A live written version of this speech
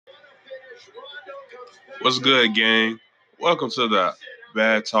What's good, gang? Welcome to the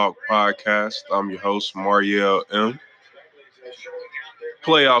Bad Talk Podcast. I'm your host, Mariel M.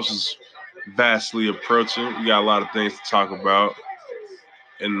 Playoffs is vastly approaching. We got a lot of things to talk about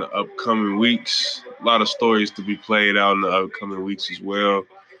in the upcoming weeks. A lot of stories to be played out in the upcoming weeks as well.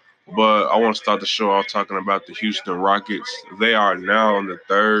 But I want to start the show off talking about the Houston Rockets. They are now on the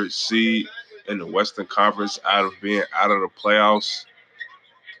third seed in the Western Conference out of being out of the playoffs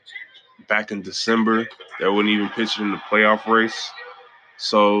back in December. They weren't even pitching in the playoff race.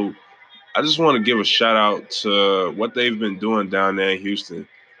 So I just want to give a shout out to what they've been doing down there in Houston.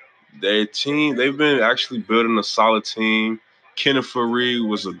 Their team, they've been actually building a solid team. Kenneth Faried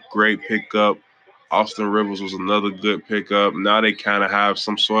was a great pickup. Austin Rivers was another good pickup. Now they kind of have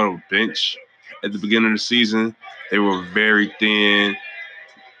some sort of bench. At the beginning of the season, they were very thin,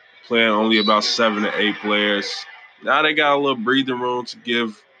 playing only about 7 to 8 players. Now they got a little breathing room to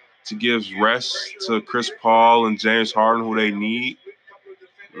give rest to Chris Paul and James Harden, who they need.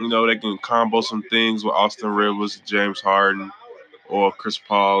 You know, they can combo some things with Austin Rivers, James Harden, or Chris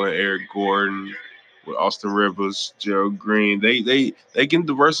Paul and Eric Gordon with Austin Rivers, Gerald Green. They can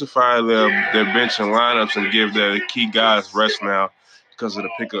diversify their bench and lineups and give their key guys rest now because of the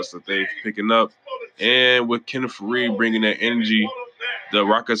pickups that they've picking up. And with Kenneth Faried bringing that energy, the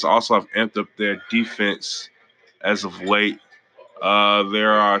Rockets also have amped up their defense as of late. They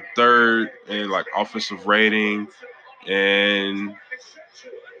are third in like offensive rating and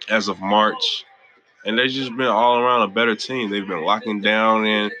as of March. And they've just been all around a better team. They've been locking down,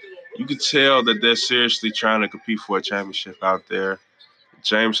 and you could tell that they're seriously trying to compete for a championship out there.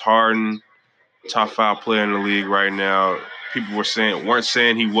 James Harden, top 5 player in the league right now. People weren't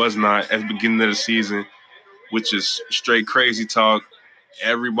saying he was not at the beginning of the season, which is straight crazy talk.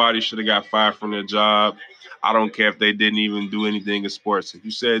 Everybody should have got fired from their job. I don't care if they didn't even do anything in sports. If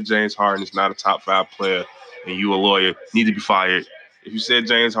you said James Harden is not a top 5 player and you a lawyer, you need to be fired. If you said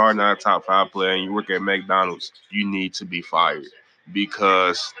James Harden not a top 5 player and you work at McDonald's, you need to be fired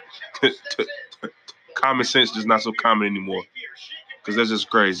because common sense is not so common anymore because that's just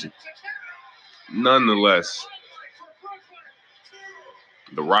crazy. Nonetheless,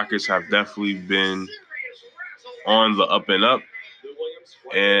 the Rockets have definitely been on the up and up.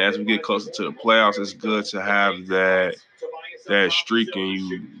 And as we get closer to the playoffs, it's good to have that streak and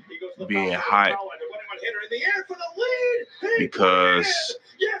you being hot because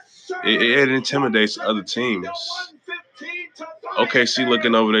it intimidates other teams. OKC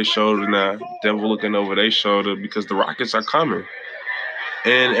looking over their shoulder now. Denver looking over their shoulder because the Rockets are coming.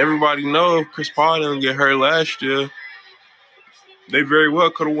 And everybody knows if Chris Paul didn't get hurt last year, they very well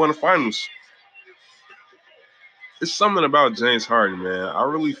could have won the finals. It's something about James Harden, man. I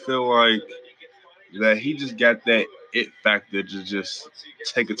really feel like that he just got that it factor to just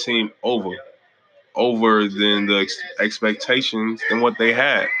take a team over than the expectations and what they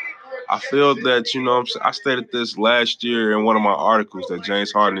had. I feel that, I stated this last year in one of my articles that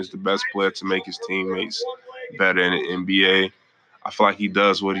James Harden is the best player to make his teammates better in the NBA. I feel like he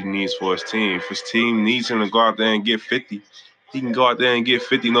does what he needs for his team. If his team needs him to go out there and get 50, he can go out there and get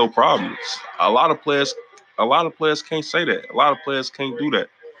 50, no problems. A lot of players can't say that. A lot of players can't do that.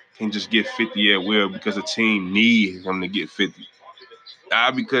 Can't just get 50 at will because the team needs him to get 50.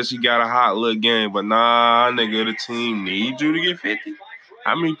 Not because he got a hot little game, but nah, nigga, the team needs you to get 50.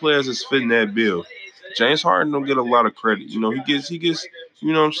 How many players is fitting that bill? James Harden don't get a lot of credit. He gets,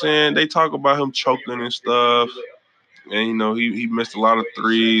 you know what I'm saying? They talk about him choking and stuff. And, he missed a lot of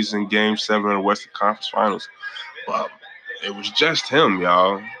threes in Game 7 of the Western Conference Finals. But it was just him,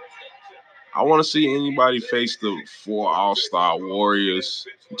 y'all. I want to see anybody face the 4 All-Star Warriors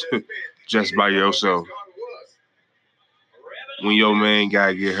just by yourself when your main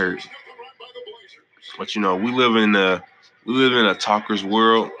guy get hurt. But, we live in a talker's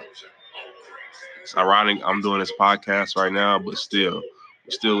world. It's ironic I'm doing this podcast right now, but still,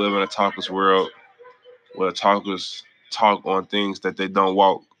 we still live in a talker's world where talkers talk on things that they don't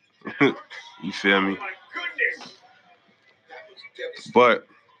walk. You feel me? But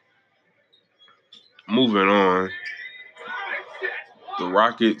moving on, the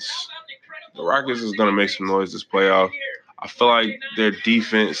Rockets is gonna make some noise this playoff. I feel like their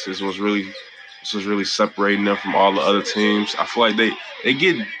defense was really separating them from all the other teams. I feel like they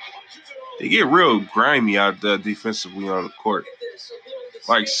get real grimy out there defensively on the court.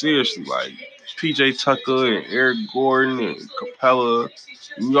 Like seriously, like PJ Tucker and Eric Gordon and Capella.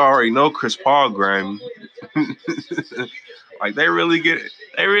 You already know Chris Paul grimy. Like they really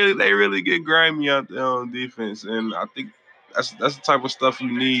get grimy out there on defense, and I think that's the type of stuff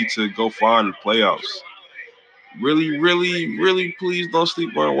you need to go far in the playoffs. really, really, really, please don't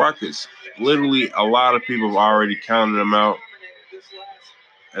sleep on the Rockets. Literally, a lot of people have already counted them out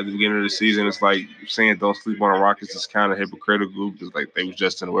at the beginning of the season. It's like saying don't sleep on the Rockets is kind of hypocritical because like they was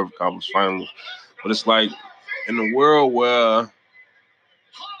just in the Weather Conference Finals. But it's like in the world where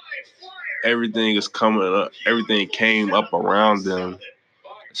everything is coming up, everything came up around them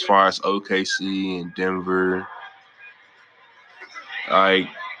as far as OKC and Denver. Like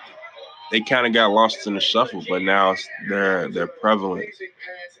they kind of got lost in the shuffle, but now they're prevalent,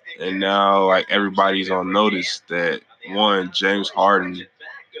 and now like everybody's on notice that one James Harden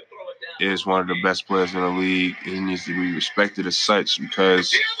is one of the best players in the league. He needs to be respected as such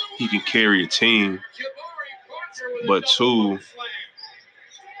because he can carry a team. But two,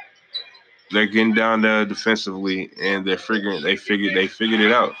 they're getting down there defensively, and they figured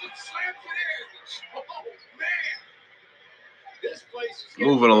it out.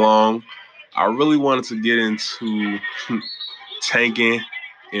 Moving along, I really wanted to get into tanking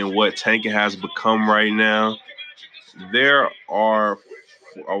and what tanking has become right now. There are,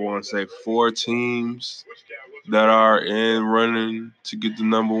 I want to say, 4 teams that are in running to get the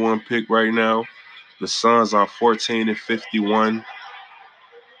number 1 pick right now. The Suns are 14-51.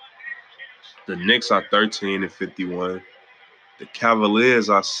 The Knicks are 13-51. The Cavaliers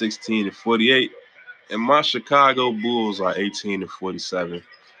are 16-48. And my Chicago Bulls are 18-47.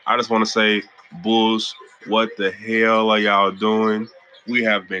 I just want to say, Bulls, what the hell are y'all doing? We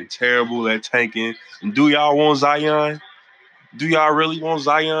have been terrible at tanking. And do y'all want Zion? Do y'all really want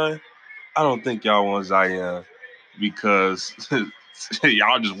Zion? I don't think y'all want Zion because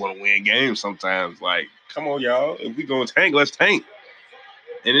y'all just want to win games sometimes. Like, come on, y'all. If we going to tank, let's tank.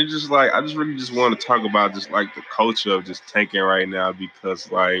 And it's just like, I just really just want to talk about just like the culture of just tanking right now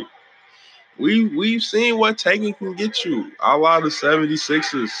because like, we've seen what tanking can get you. A lot of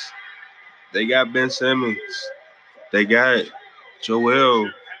 76ers, they got Ben Simmons. They got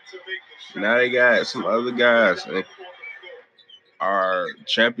Joel. Now they got some other guys that are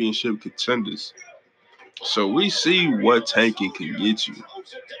championship contenders. So we see what tanking can get you.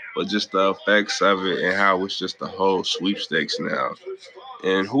 But just the effects of it and how it's just the whole sweepstakes now.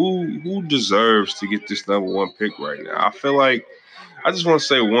 And who deserves to get this number 1 pick right now? I feel like I just want to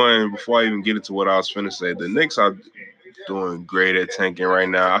say one before I even get into what I was finna say. The Knicks are doing great at tanking right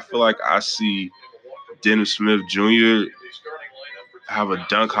now. I feel like I see Dennis Smith Jr. have a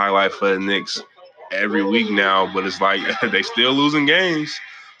dunk highlight for the Knicks every week now, but it's like they still losing games.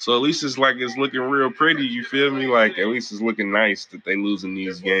 So at least it's like it's looking real pretty. You feel me? Like at least it's looking nice that they losing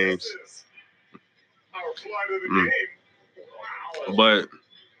these games. But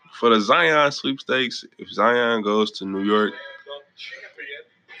for the Zion sweepstakes, if Zion goes to New York,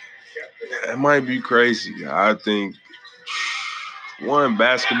 it might be crazy. I think one,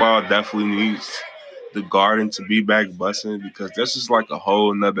 basketball definitely needs the Garden to be back busting because this is like a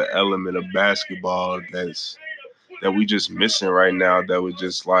whole nother element of basketball that we just missing right now that would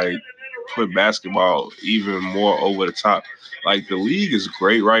just like put basketball even more over the top. Like the league is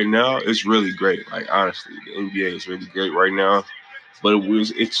great right now. It's really great. Like honestly, the NBA is really great right now. But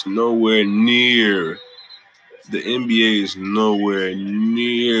it's nowhere near the NBA is nowhere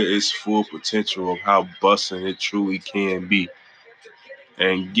near its full potential of how busting it truly can be.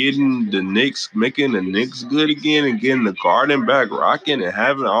 And getting the Knicks, making the Knicks good again and getting the Garden back rocking and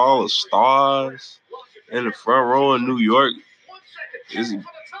having all the stars in the front row in New York is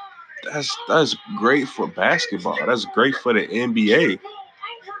that's great for basketball. That's great for the NBA.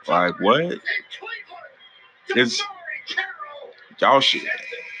 Like what? It's y'all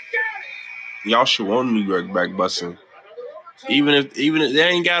should want New York back busting. Even if they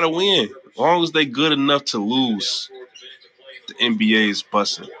ain't gotta win. As long as they good enough to lose, the NBA is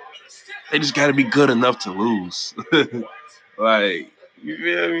busting. They just gotta be good enough to lose. Like, you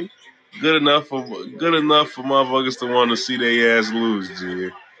feel me? Good enough for motherfuckers to want to see their ass lose, G.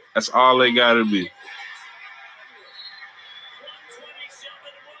 That's all they gotta be.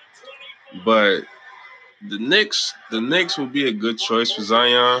 But the Knicks would be a good choice for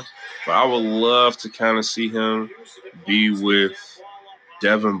Zion. But I would love to kind of see him be with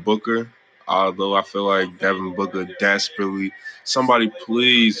Devin Booker. Although I feel like Devin Booker desperately, somebody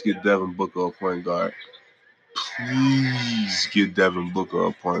please get Devin Booker a point guard. Please get Devin Booker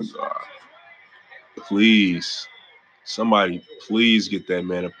a point guard. Please. Somebody please get that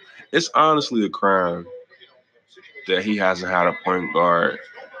man up. It's honestly a crime that he hasn't had a point guard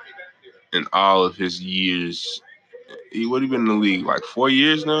in all of his years. He would have been in the league like 4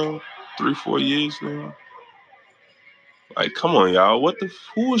 years now? 3-4 years now? Like, come on, y'all.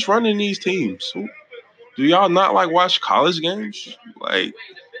 Who is running these teams? Do y'all not like watch college games? Like,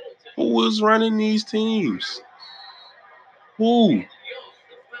 who is running these teams? Who?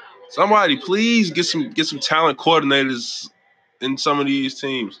 Somebody please get some talent coordinators in some of these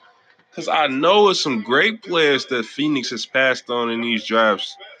teams. Because I know it's some great players that Phoenix has passed on in these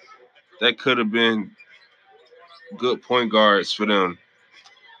drafts that could have been good point guards for them.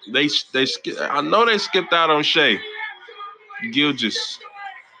 I know they skipped out on Shai Gilgeous.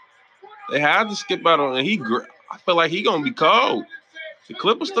 They had to skip out on, and I feel like he gonna be cold. The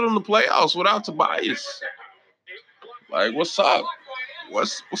Clippers still in the playoffs without Tobias. Like, what's up?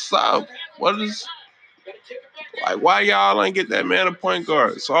 What's up? What is like? Why y'all ain't get that man a point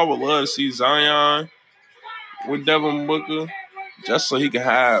guard? So I would love to see Zion with Devin Booker, just so he can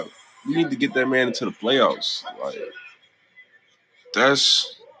have. We need to get that man into the playoffs. Like,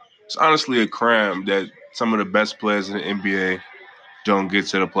 it's honestly a crime that some of the best players in the NBA don't get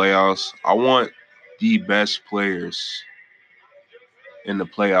to the playoffs. I want the best players in the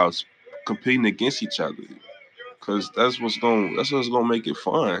playoffs competing against each other, because that's what's gonna make it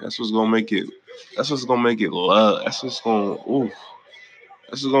fun. That's what's gonna make it love. That's what's gonna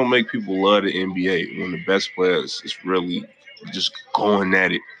make people love the NBA when the best players is really just going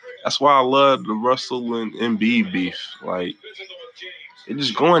at it. That's why I love the Russell and Embiid beef. Like, they're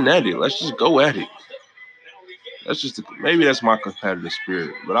just going at it. Let's just go at it. Maybe that's my competitive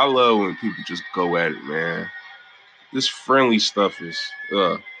spirit, but I love when people just go at it, man. This friendly stuff is,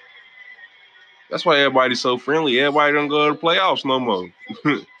 that's why everybody's so friendly. Everybody don't go to the playoffs no more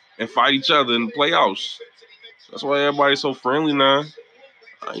and fight each other in the playoffs. That's why everybody's so friendly now.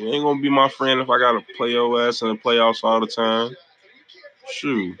 You ain't gonna be my friend if I gotta play your ass in the playoffs all the time.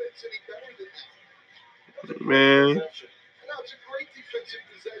 Shoot, man.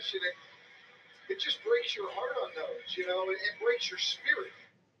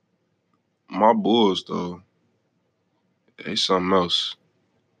 My Bulls though, they something else.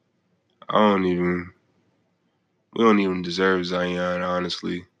 I don't even. We don't even deserve Zion,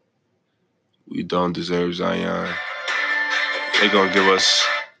 honestly. We don't deserve Zion. They gonna give us.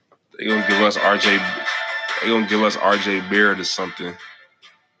 They gonna give us RJ. They gonna give us RJ Barrett or something. And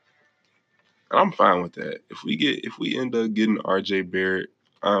I'm fine with that. If we end up getting RJ Barrett,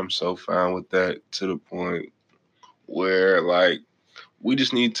 I'm so fine with that, to the point where, like, we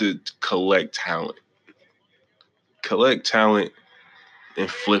just need to collect talent. Collect talent and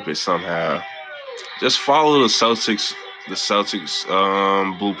flip it somehow. Just follow the Celtics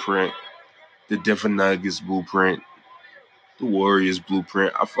blueprint, the Denver Nuggets blueprint, the Warriors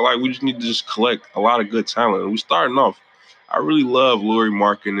blueprint. I feel like we just need to just collect a lot of good talent. And we're starting off. I really love Lauri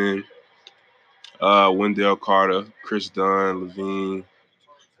Markkanen, Wendell Carter, Chris Dunn, Levine.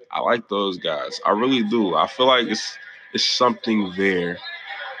 I like those guys. I really do. I feel like it's something there.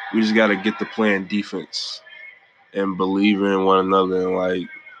 We just got to get to playing defense and believe in one another, and, like,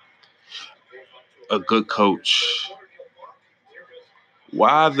 a good coach.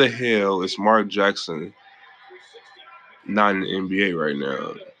 Why the hell is Mark Jackson not in the NBA right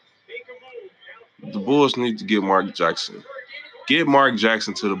now? The Bulls need to get Mark Jackson. Get Mark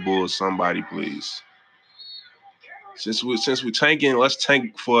Jackson to the Bulls, somebody, please. Since we're tanking, let's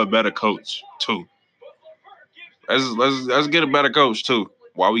tank for a better coach too. Let's get a better coach too.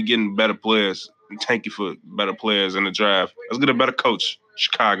 While we getting better players, we tanking for better players in the draft. Let's get a better coach,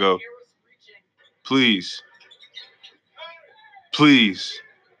 Chicago. Please. Please.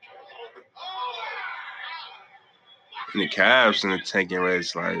 And the Cavs in the tanking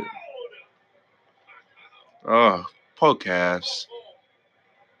race, like, oh, poor Cavs.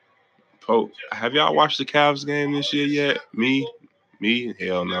 Have y'all watched the Cavs game this year yet? Me?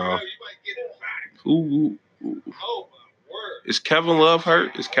 Hell no. Who? Is Kevin Love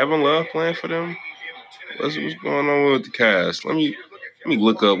hurt? Is Kevin Love playing for them? What's going on with the Cavs? Let me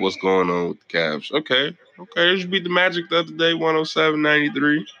look up what's going on with the Cavs. Okay. They just beat the Magic the other day,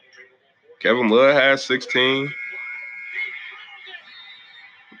 107-93. Kevin Love has 16.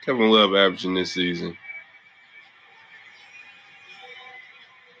 Kevin Love averaging this season.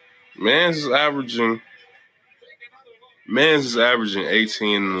 Mans is averaging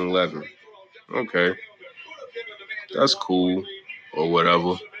 18 and 11. Okay. That's cool. Or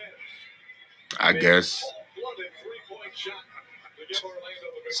whatever. I guess.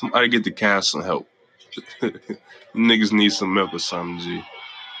 Somebody get the Cavs some help. Niggas need some milk or something, G.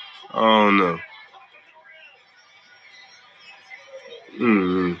 I don't know.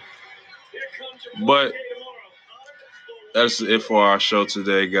 But that's it for our show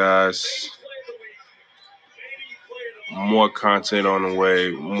today, guys. More content on the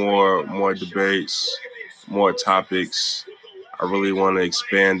way, more debates, more topics. I really want to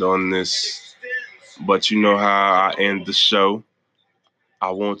expand on this, but you know how I end the show.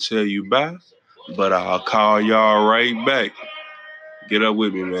 I won't tell you bye, but I'll call y'all right back. Get up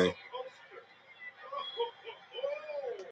with me, man.